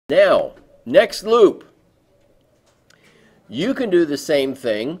Now, next loop. You can do the same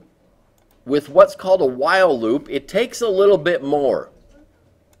thing with what's called a while loop. It takes a little bit more.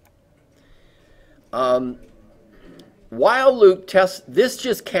 While loop test, this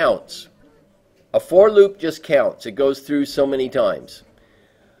just counts. A for loop just counts. It goes through so many times.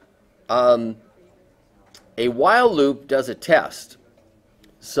 A while loop does a test.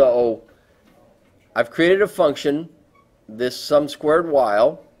 So I've created a function, this sum squared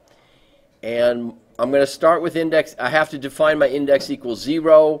while, and I'm going to start with index. I have to define my index equals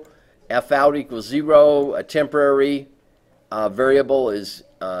 0, f out equals 0, a temporary variable is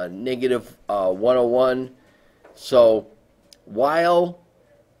negative 101. So while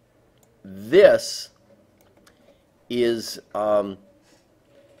this is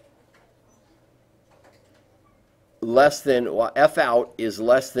less than, well, f out is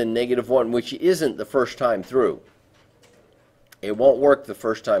less than negative 1, which isn't the first time through. It won't work the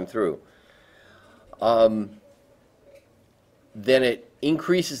first time through. Then it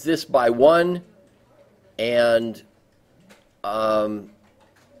increases this by 1, and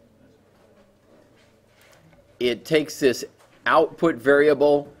it takes this output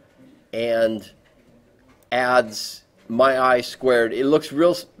variable and adds my I squared. It looks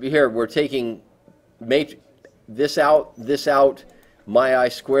real here. We're taking this out, my I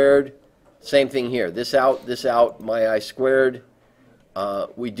squared. Same thing here. This out, my I squared.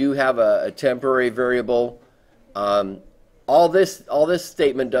 We do have a temporary variable. All this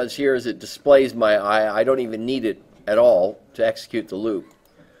statement does here is it displays my I. I don't even need it at all to execute the loop,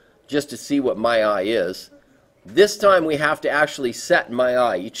 just to see what my I is. This time we have to actually set my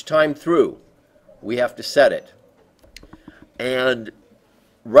I. Each time through, we have to set it. And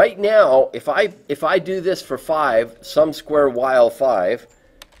right now, if I do this for 5, sum square while 5,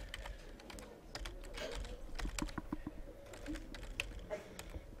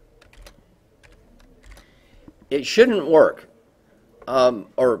 it shouldn't work.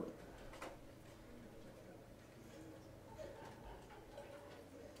 Or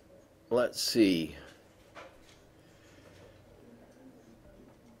let's see.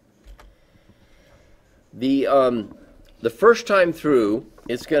 The first time through,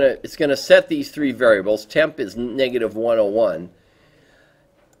 it's gonna set these 3 variables. Temp is negative 101.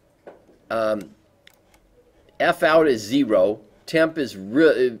 F out is 0. Temp is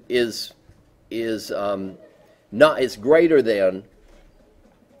not. It's greater than.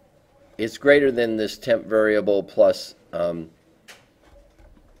 It's greater than this temp variable plus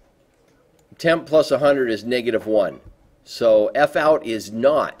temp plus 100 is negative 1. So F out is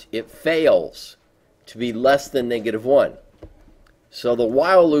not. It fails to be less than negative 1. So the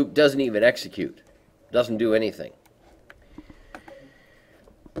while loop doesn't even execute. Doesn't do anything.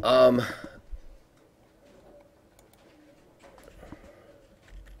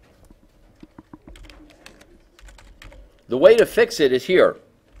 The way to fix it is here.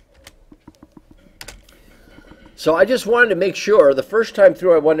 So I just wanted to make sure, the first time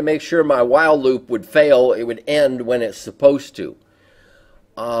through I wanted to make sure my while loop would fail. It would end when it's supposed to.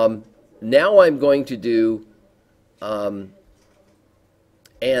 Now I'm going to do, and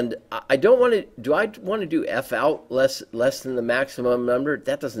I don't want to, do I want to do F out less than the maximum number?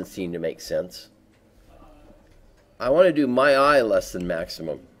 That doesn't seem to make sense. I want to do my I less than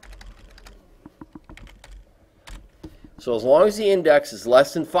maximum. So as long as the index is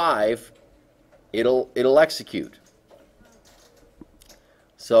less than 5, it'll execute.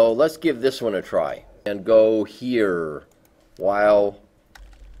 So let's give this one a try and go here while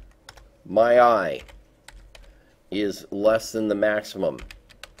my I is less than the maximum.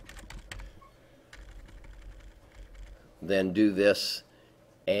 Then do this,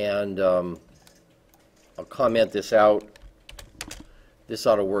 and I'll comment this out. This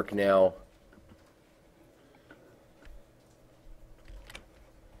ought to work now.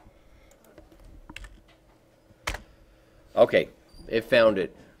 Okay, it found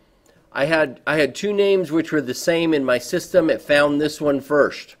it. I had 2 names which were the same in my system. It found this one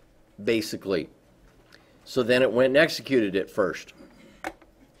first, basically. So then it went and executed it first.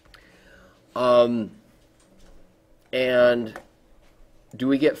 And do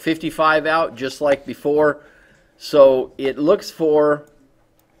we get 55 out just like before? So it looks for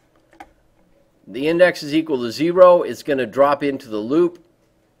the index is equal to 0. It's going to drop into the loop.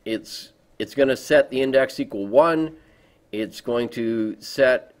 It's going to set the index equal 1. It's going to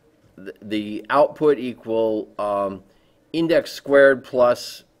set the output equal index squared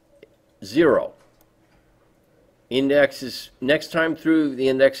plus 0. Index is, next time through, the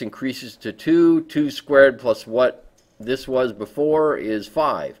index increases to 2. 2 squared plus what this was before is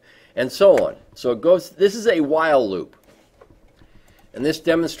 5, and so on. So it goes, this is a while loop. And this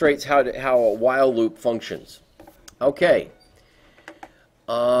demonstrates how a while loop functions. Okay.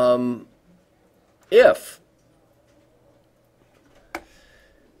 If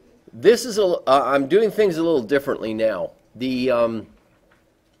this is I'm doing things a little differently now.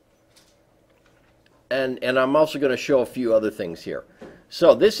 And I'm also going to show a few other things here.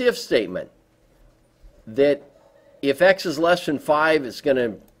 So this if statement, that if x is less than 5, it's going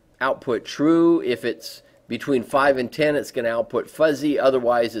to output true. If it's between 5 and 10, it's going to output fuzzy.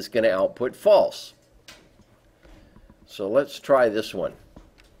 Otherwise, it's going to output false. So let's try this one.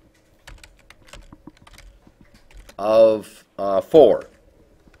 Of 4.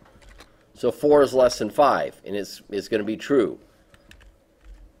 So 4 is less than 5, and it's going to be true.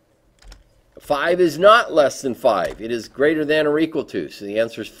 5 is not less than 5. It is greater than or equal to, so the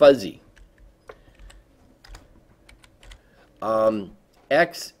answer is fuzzy.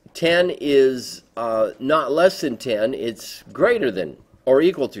 X 10 is not less than 10. It's greater than or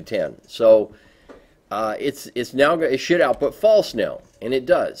equal to 10. So it's now it should output false now, and it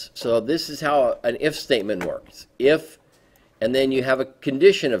does. So this is how an if statement works. If, and then you have a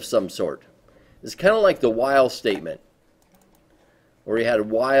condition of some sort. It's kind of like the while statement, where you had a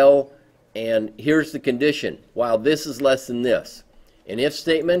while, and here's the condition: while this is less than this. An if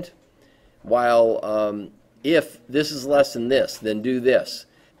statement: while if this is less than this, then do this.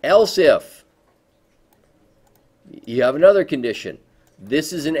 Else if, you have another condition.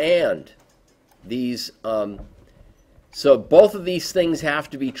 This is an and. These, so both of these things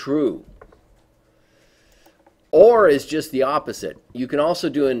have to be true. Or is just the opposite. You can also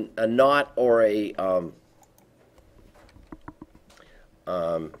do a not or a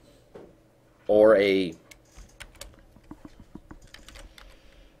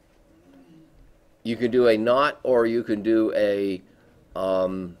you can do a not, or you can do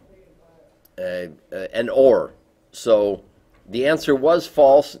an or. So the answer was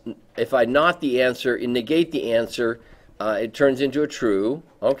false. If I not the answer and negate the answer, it turns into a true.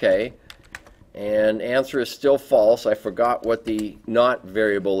 Okay. And answer is still false. I forgot what the not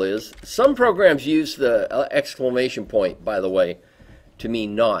variable is. Some programs use the exclamation point, by the way, to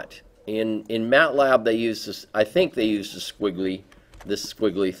mean not. In MATLAB they use this. I think they use this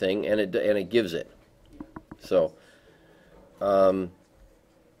squiggly thing, and it gives it. So I'm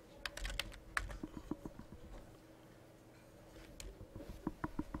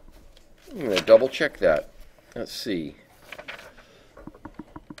going to double check that. Let's see.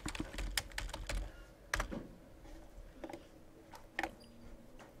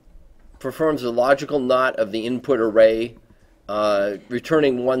 Performs a logical not of the input array,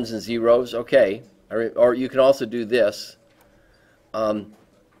 returning ones and zeros. Okay. Or you can also do this.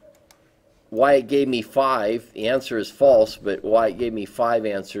 Why it gave me 5, the answer is false, but why it gave me 5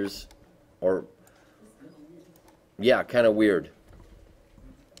 answers, or, yeah, kind of weird.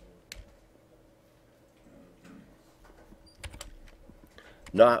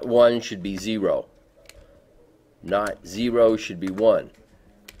 Not 1 should be 0. Not 0 should be 1.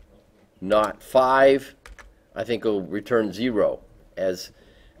 Not 5, I think will return 0. As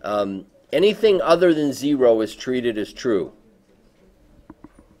anything other than 0 is treated as true.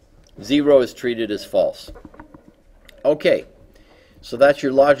 0 is treated as false. Okay, so that's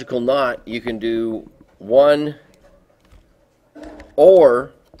your logical not. You can do 1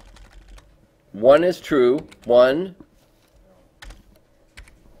 or 1 is true, 1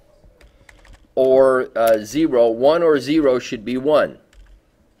 or 0. 1 or 0 should be 1.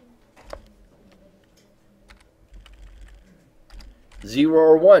 Zero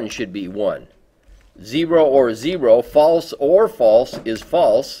or 1 should be 1. 0 or 0, false or false is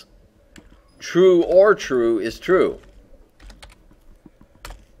false. True or true is true.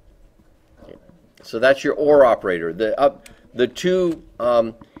 So that's your or operator. The two,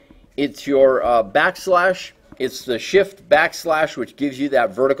 it's your backslash. It's the shift backslash, which gives you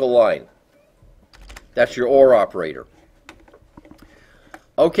that vertical line. That's your or operator.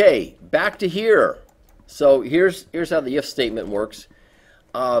 Okay, back to here. So here's how the if statement works.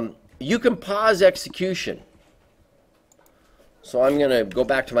 You can pause execution. So I'm going to go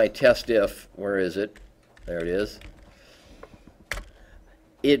back to my test if. Where is it? There it is.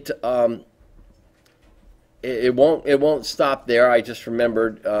 It won't stop there. I just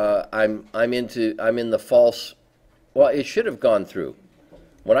remembered I'm in the false. Well, it should have gone through.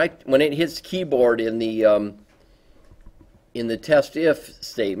 When it hits keyboard in the test if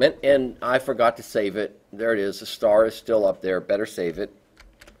statement, and I forgot to save it. There it is. The star is still up there. Better save it.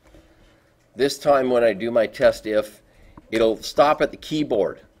 This time when I do my test if, it'll stop at the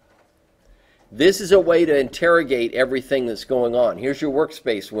keyboard. This is a way to interrogate everything that's going on. Here's your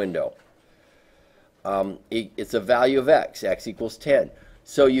workspace window. It's a value of x equals 10.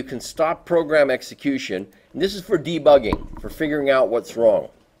 So you can stop program execution, and this is for debugging, for figuring out what's wrong.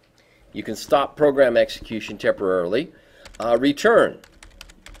 You can stop program execution temporarily. Return.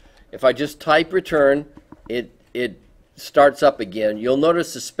 If I just type return, it starts up again. You'll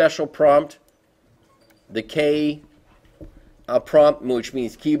notice the special prompt, the K prompt, which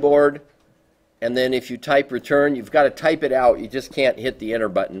means keyboard. And then if you type return, you've got to type it out. You just can't hit the enter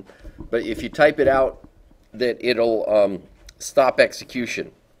button. But if you type it out, that it'll stop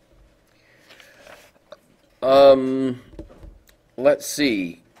execution. Let's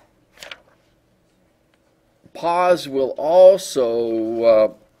see. Pause will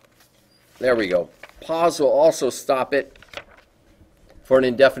also, there we go. Pause will also stop it for an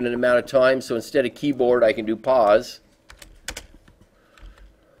indefinite amount of time. So instead of keyboard, I can do pause.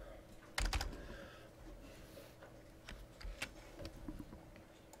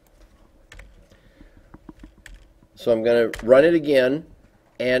 So I'm going to run it again,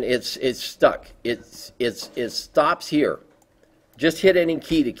 and it's stuck. It stops here. Just hit any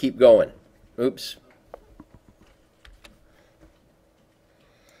key to keep going. Oops.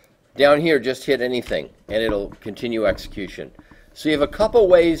 Down here, just hit anything, and it'll continue execution. So you have a couple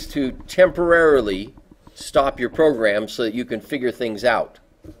ways to temporarily stop your program so that you can figure things out.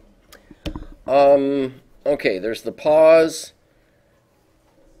 Okay, there's the pause.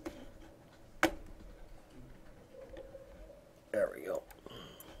 There we go.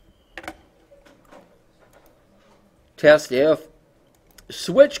 Test if.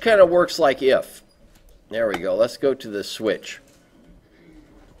 Switch kind of works like if. There we go. Let's go to the switch.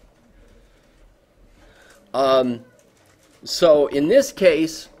 So in this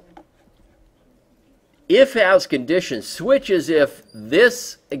case, if has condition, switch is if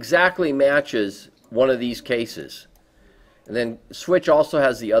this exactly matches one of these cases. And then switch also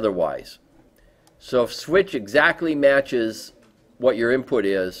has the otherwise. So if switch exactly matches what your input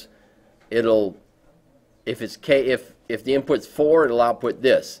is, it'll, if it's if the input's 4, it'll output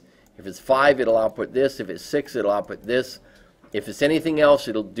this. If it's 5, it'll output this. If it's 6, it'll output this. If it's anything else,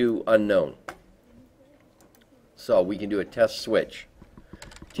 it'll do unknown. So we can do a test switch.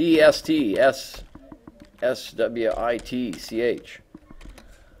 TST-SWITCH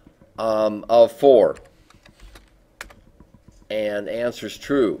of 4. And answer's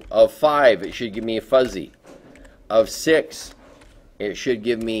true. Of 5, it should give me a fuzzy. Of 6, it should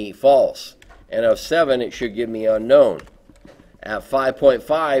give me false. And of 7, it should give me unknown. At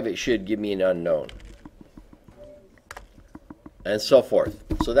 5.5, it should give me an unknown. And so forth.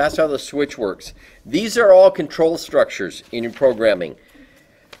 So that's how the switch works. These are all control structures in your programming.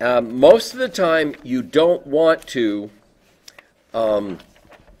 Most of the time, you don't want to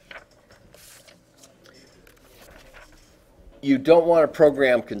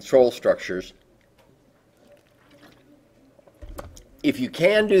program control structures. If you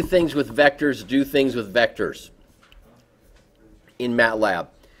can do things with vectors, do things with vectors in MATLAB.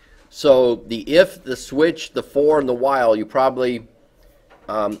 So the if, the switch, the for, and the while, you probably,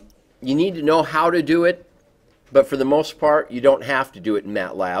 you need to know how to do it, but for the most part, you don't have to do it in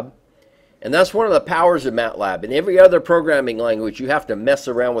MATLAB. And that's one of the powers of MATLAB. In every other programming language, you have to mess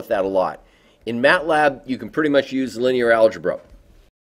around with that a lot. In MATLAB, you can pretty much use linear algebra.